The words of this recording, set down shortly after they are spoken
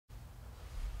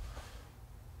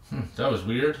That was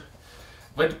weird.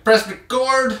 Went to press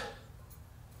record,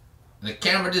 and the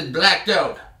camera just blacked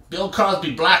out. Bill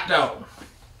Cosby blacked out.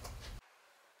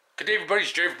 Good day, everybody.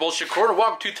 It's Jerry from Bullshit Corner.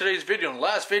 Welcome to today's video. In the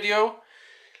last video,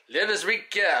 let us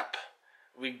recap.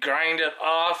 We grinded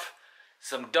off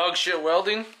some dog shit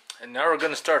welding, and now we're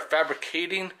going to start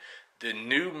fabricating the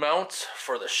new mounts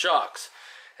for the shocks.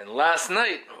 And last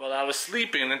night, while I was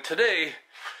sleeping, and today,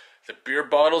 the beer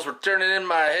bottles were turning in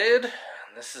my head,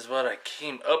 and this is what I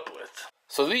came up with.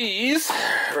 So these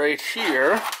right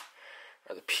here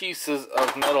are the pieces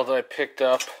of metal that I picked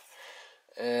up,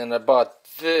 and I bought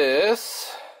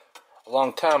this a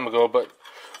long time ago, but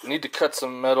we need to cut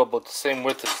some metal about the same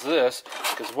width as this,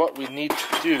 because what we need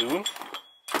to do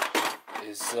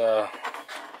is I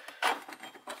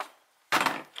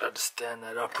have to stand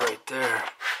that up right there.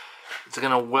 It's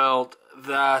gonna weld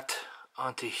that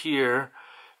onto here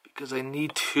because I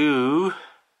need to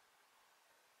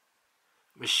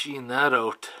machine that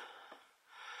out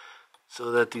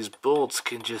so that these bolts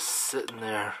can just sit in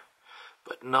there,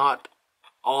 but not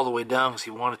all the way down, because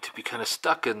you want it to be kind of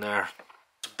stuck in there.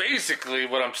 So basically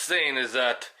what I'm saying is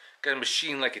that I'm gonna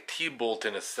machine like a T-bolt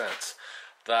in a sense.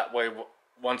 That way,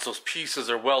 once those pieces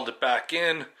are welded back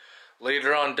in,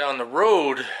 later on down the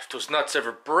road, if those nuts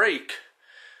ever break,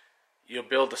 you'll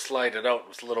be able to slide it out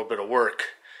with a little bit of work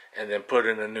and then put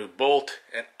in a new bolt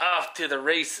and off to the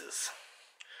races.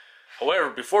 However,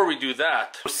 before we do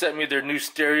that, they sent me their new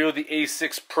stereo, the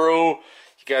A6 Pro.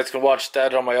 You guys can watch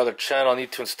that on my other channel. I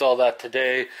need to install that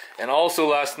today. And also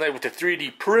last night with the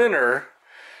 3D printer,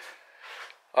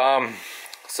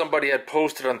 somebody had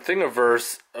posted on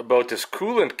Thingiverse about this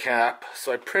coolant cap,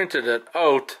 so I printed it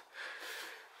out.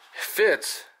 It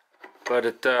fits, but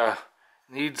it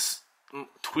needs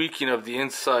tweaking of the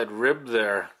inside rib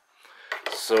there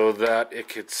so that it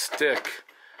could stick.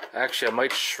 Actually, I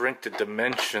might shrink the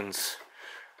dimensions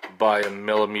by 1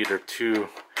 millimeter too.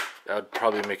 That would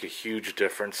probably make a huge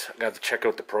difference. I got to check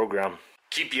out the program.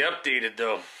 Keep you updated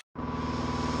though.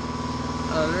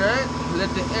 Alright, let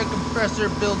the air compressor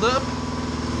build up.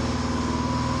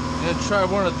 I'm gonna try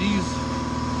one of these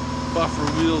buffer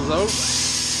wheels out.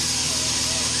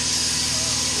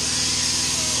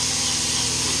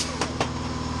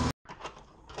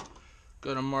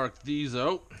 Gonna mark these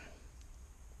out.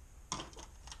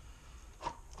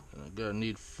 I'm gonna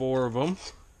need 4 of them.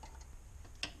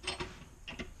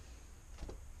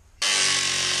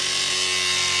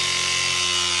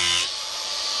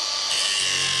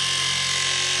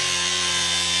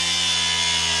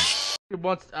 He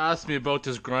wants to ask me about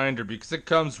this grinder because it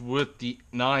comes with the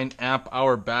 9 amp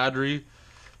hour battery.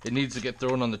 It needs to get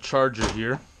thrown on the charger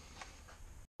here.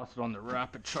 Toss it on the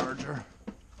rapid charger.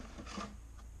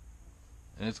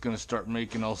 And it's gonna start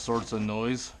making all sorts of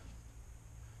noise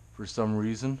for some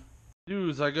reason.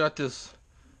 Dudes, I got this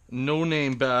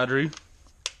no-name battery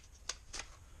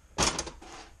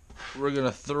we're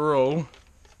gonna throw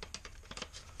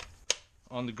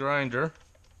on the grinder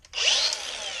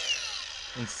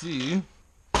and see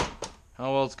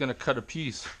how well it's gonna cut a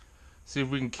piece. See if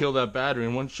we can kill that battery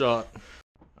in one shot.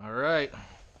 Alright,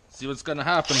 see what's gonna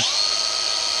happen.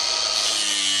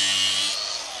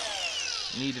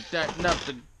 Need to tighten up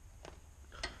the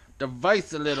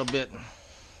device a little bit.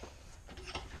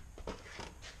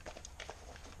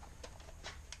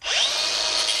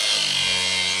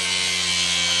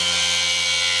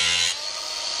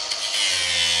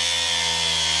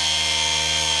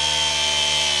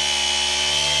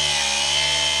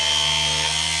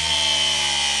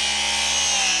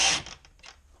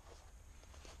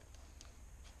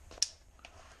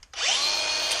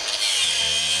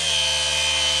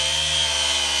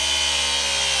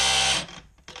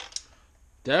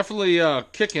 Definitely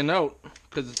kicking out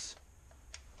because it's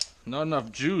not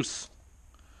enough juice.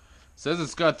 Says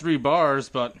it's got 3 bars,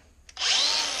 but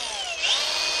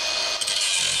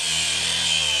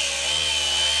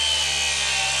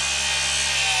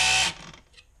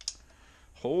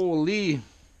holy.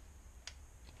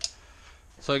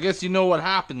 So I guess you know what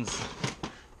happens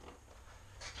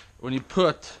when you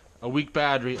put a weak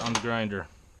battery on the grinder.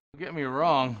 Don't get me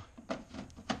wrong,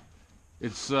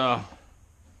 it's a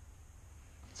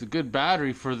good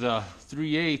battery for the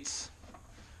 3/8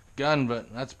 gun,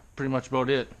 but that's pretty much about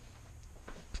it.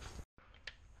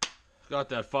 Got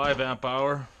that 5 amp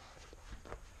hour.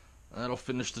 That'll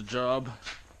finish the job.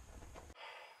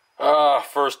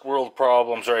 First world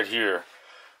problems right here.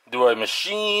 Do I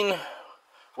machine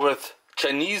with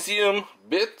Chinesium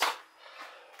bit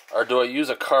or do I use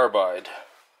a carbide?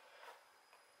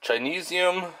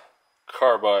 Chinesium,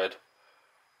 carbide.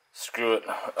 Screw it.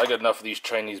 I got enough of these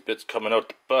Chinese bits coming out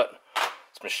the butt.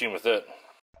 Let's machine with it.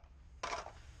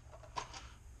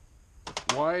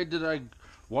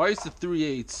 Why is the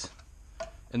 3/8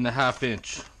 in the 1/2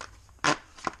 inch?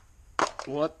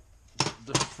 What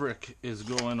the frick is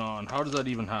going on? How does that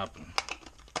even happen?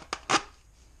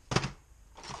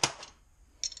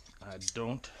 I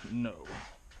don't know.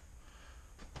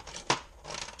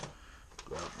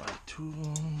 Grab my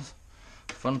tools.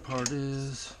 Fun part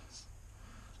is,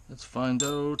 let's find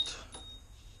out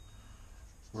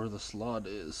where the slot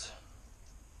is.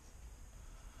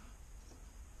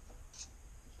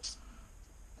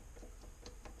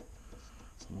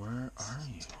 Where are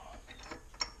you?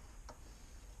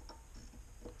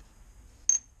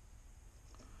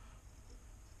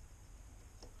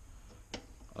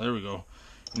 Oh, there we go.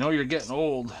 You know you're getting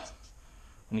old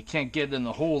when you can't get in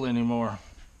the hole anymore.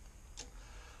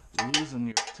 Losing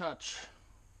your touch.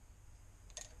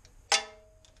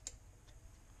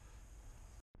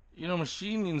 You know,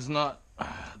 machining's not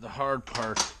the hard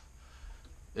part.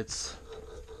 It's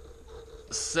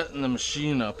setting the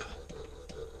machine up.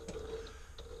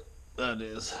 That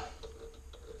is.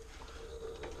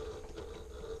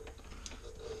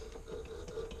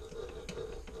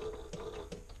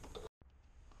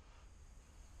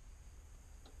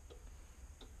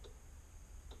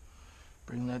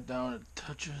 Bring that down, it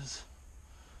touches.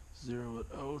 Zero it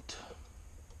out.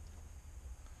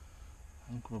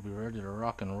 I think we'll be ready to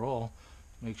rock and roll.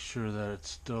 Make sure that it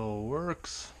still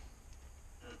works.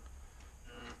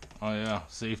 Oh yeah,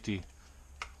 safety.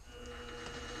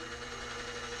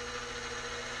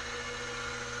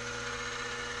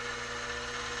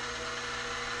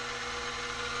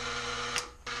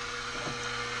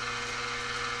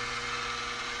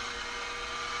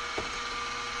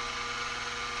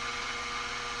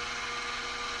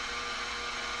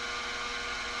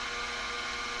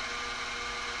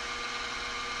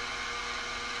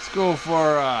 Let's go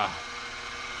for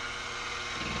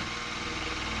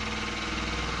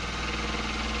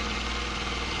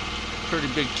pretty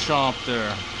big chomp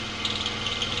there.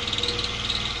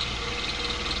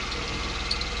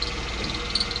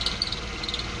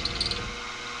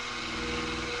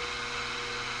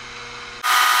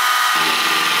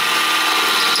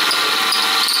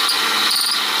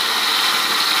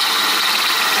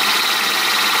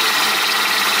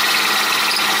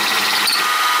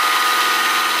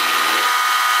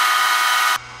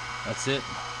 That's it.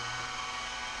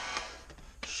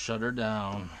 Shut her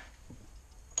down.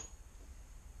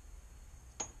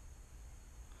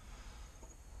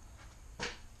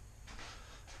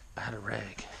 I had a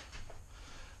rag.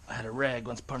 I had a rag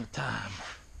once upon a time.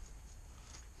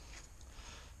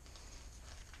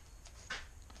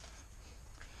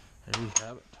 There we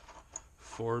have it.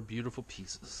 4 beautiful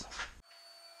pieces.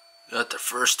 Got the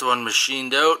first one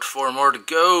machined out. 4 more to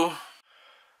go. I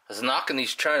was knocking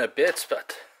these China bits,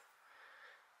 but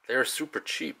they're super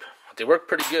cheap. They work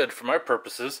pretty good for my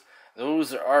purposes.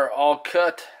 Those are all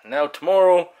cut. Now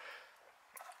tomorrow,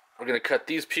 we're going to cut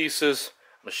these pieces,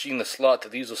 machine the slot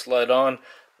that these will slide on.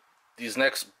 These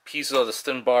next pieces of the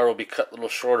stem bar will be cut a little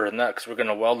shorter than that because we're going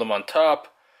to weld them on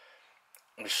top.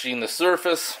 Machine the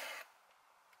surface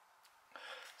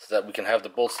so that we can have the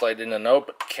bolt slide in and out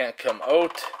but can't come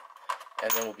out.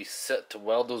 And then we'll be set to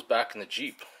weld those back in the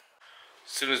Jeep.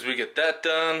 As soon as we get that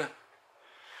done,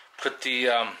 put the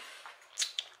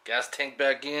gas tank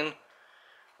back in,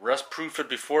 rust proof it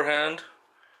beforehand,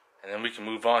 and then we can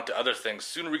move on to other things.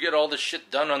 Sooner we get all this shit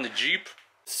done on the Jeep,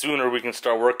 sooner we can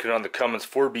start working on the Cummins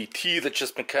 4BT that's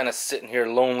just been kind of sitting here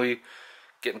lonely,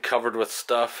 getting covered with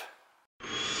stuff.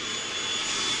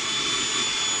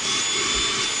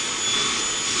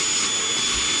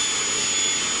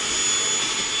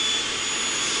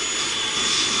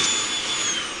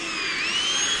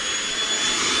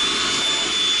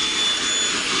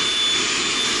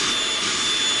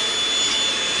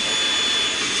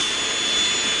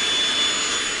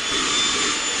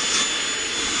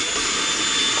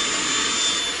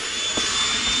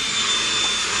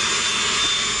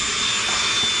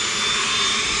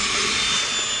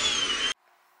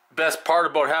 Best part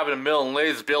about having a mill and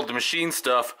lathe is be able to machine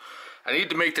stuff. I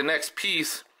need to make the next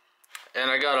piece,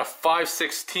 and I got a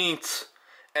 5/16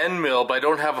 end mill, but I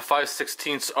don't have a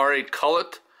 5/16 R8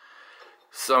 cullet,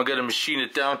 so I'm gonna machine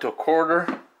it down to a 1/4.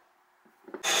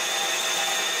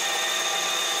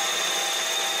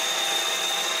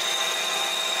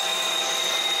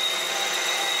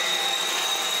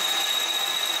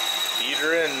 Feed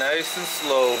her in nice and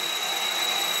slow.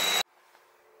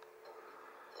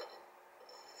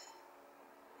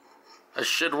 It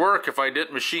should work if I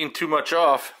didn't machine too much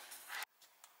off.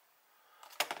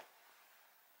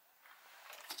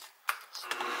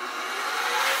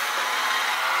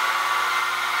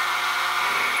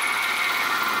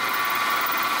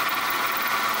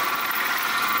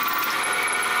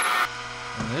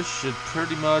 This should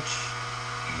pretty much,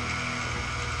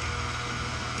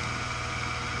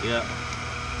 yeah,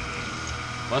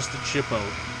 busted chip out.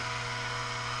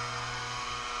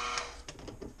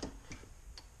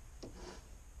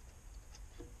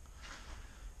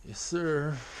 Yes,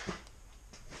 sir.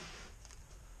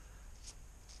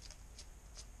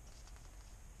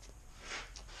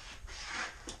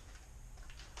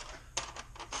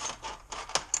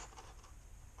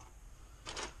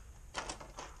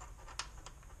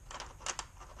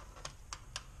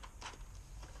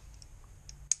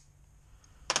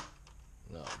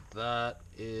 Now that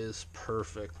is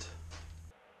perfect.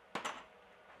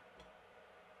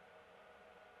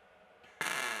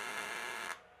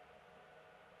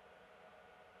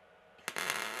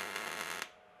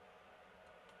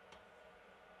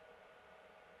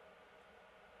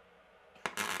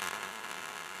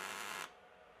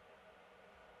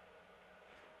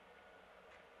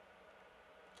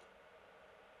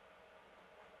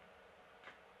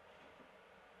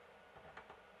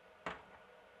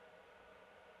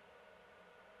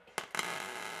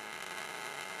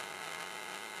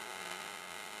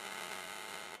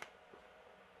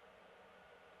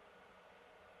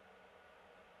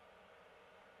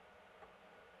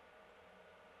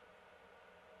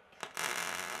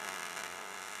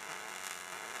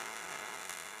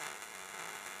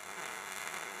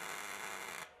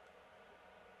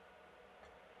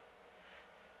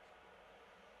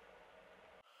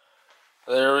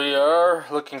 There we are,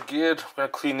 looking good. I'm gonna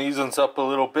clean these ones up a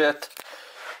little bit,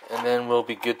 and then we'll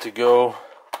be good to go.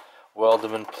 Weld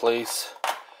them in place,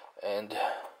 and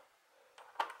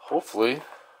hopefully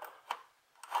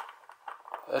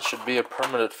that should be a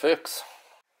permanent fix.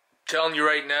 I'm telling you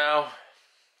right now,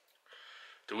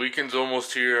 the weekend's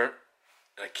almost here.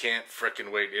 I can't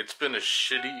frickin' wait. It's been a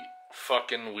shitty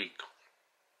fucking week.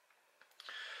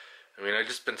 I mean, I've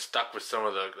just been stuck with some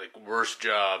of the worst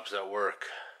jobs at work.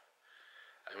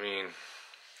 I mean,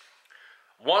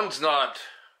 one's not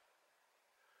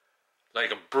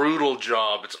like a brutal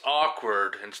job, it's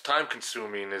awkward and it's time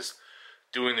consuming, is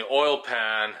doing the oil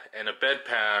pan and a bed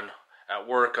pan at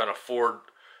work on a Ford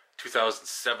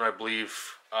 2007, I believe,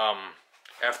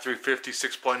 F350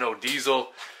 6.0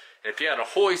 diesel. And if you had a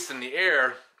hoist in the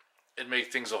air, it'd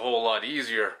make things a whole lot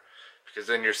easier, because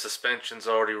then your suspension's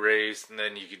already raised, and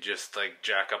then you could just like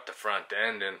jack up the front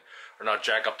end, and or not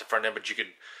jack up the front end, but you could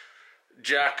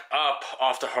jack up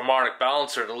off the harmonic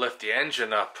balancer to lift the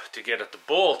engine up to get at the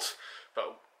bolts.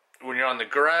 But when you're on the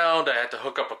ground, I had to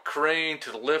hook up a crane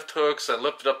to the lift hooks. I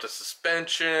lifted up the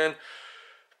suspension,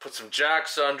 put some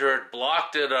jacks under it,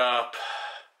 blocked it up,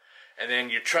 and then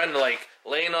you're trying to like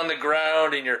laying on the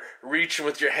ground and you're reaching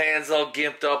with your hands all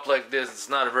gimped up like this. It's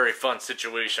not a very fun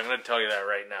situation, I'm going to tell you that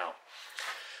right now.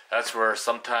 That's where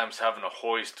sometimes having a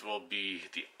hoist will be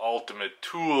the ultimate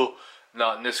tool.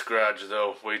 Not in this garage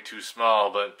though, way too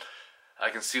small, but I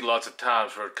can see lots of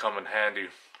times where it come in handy.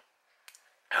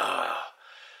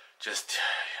 Just,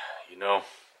 you know,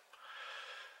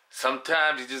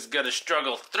 sometimes you just gotta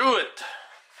struggle through it.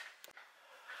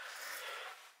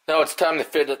 Now it's time to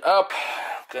fit it up.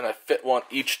 I'm gonna fit one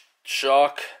each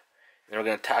shock, and then we're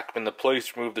gonna tack them into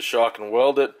place, remove the shock and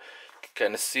weld it.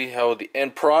 Kind of see how the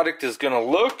end product is gonna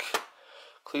look.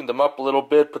 Clean them up a little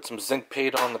bit, put some zinc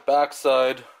paint on the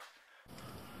backside.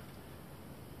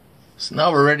 So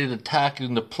now we're ready to tack it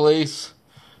into place,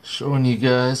 showing you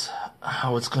guys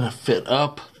how it's going to fit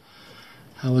up,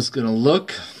 how it's going to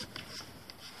look.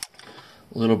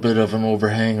 A little bit of an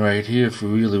overhang right here. If you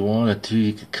really wanted to,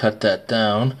 you could cut that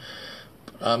down,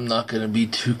 but I'm not going to be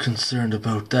too concerned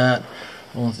about that.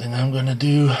 The only thing I'm going to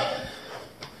do,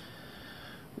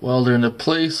 weld it into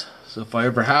place, so if I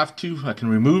ever have to, I can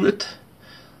remove it.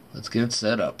 Let's get it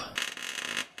set up.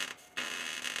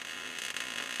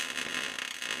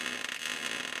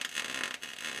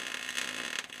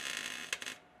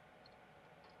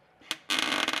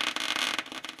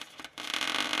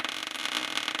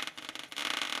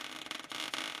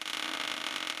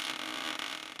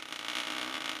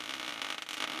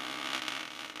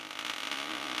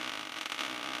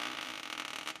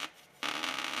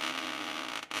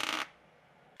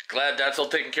 Glad that's all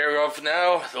taken care of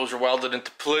now. Those are welded into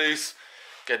place.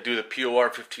 Got to do the POR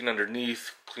 15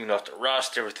 underneath, clean off the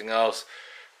rust, everything else.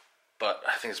 But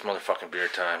I think it's motherfucking beer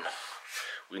time.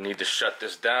 We need to shut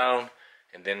this down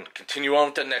and then continue on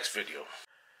with the next video.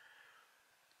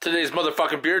 Today's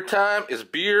motherfucking beer time is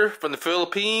beer from the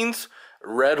Philippines.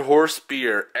 Red Horse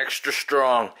beer, extra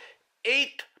strong,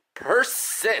 8%.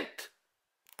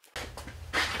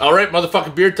 Alright,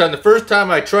 motherfucking beer time. The first time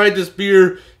I tried this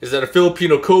beer is at a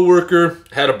Filipino co-worker,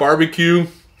 had a barbecue,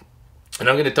 and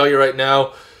I'm going to tell you right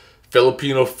now,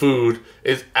 Filipino food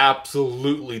is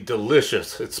absolutely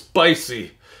delicious. It's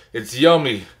spicy. It's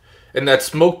yummy. And that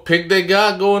smoked pig they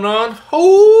got going on,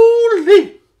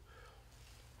 holy!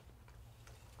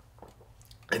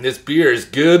 And this beer is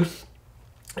good.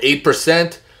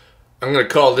 8%. I'm going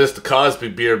to call this the Cosby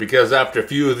beer because after a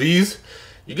few of these,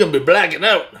 you're going to be blacking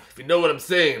out, if you know what I'm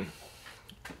saying.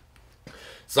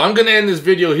 So I'm going to end this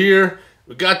video here.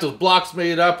 We got those blocks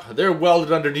made up. They're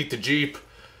welded underneath the Jeep.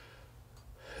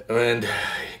 And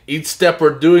each step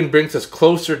we're doing brings us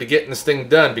closer to getting this thing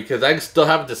done because I still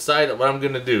haven't decided what I'm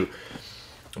going to do.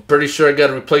 I'm pretty sure I got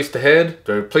to replace the head.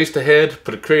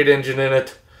 Put a crate engine in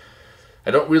it.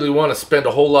 I don't really want to spend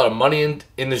a whole lot of money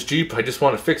in this Jeep. I just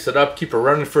want to fix it up, keep it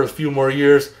running for a few more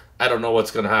years. I don't know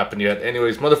what's going to happen yet.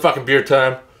 Anyways, motherfucking beer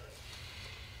time.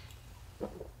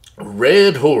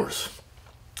 Red Horse.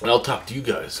 And I'll talk to you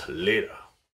guys later.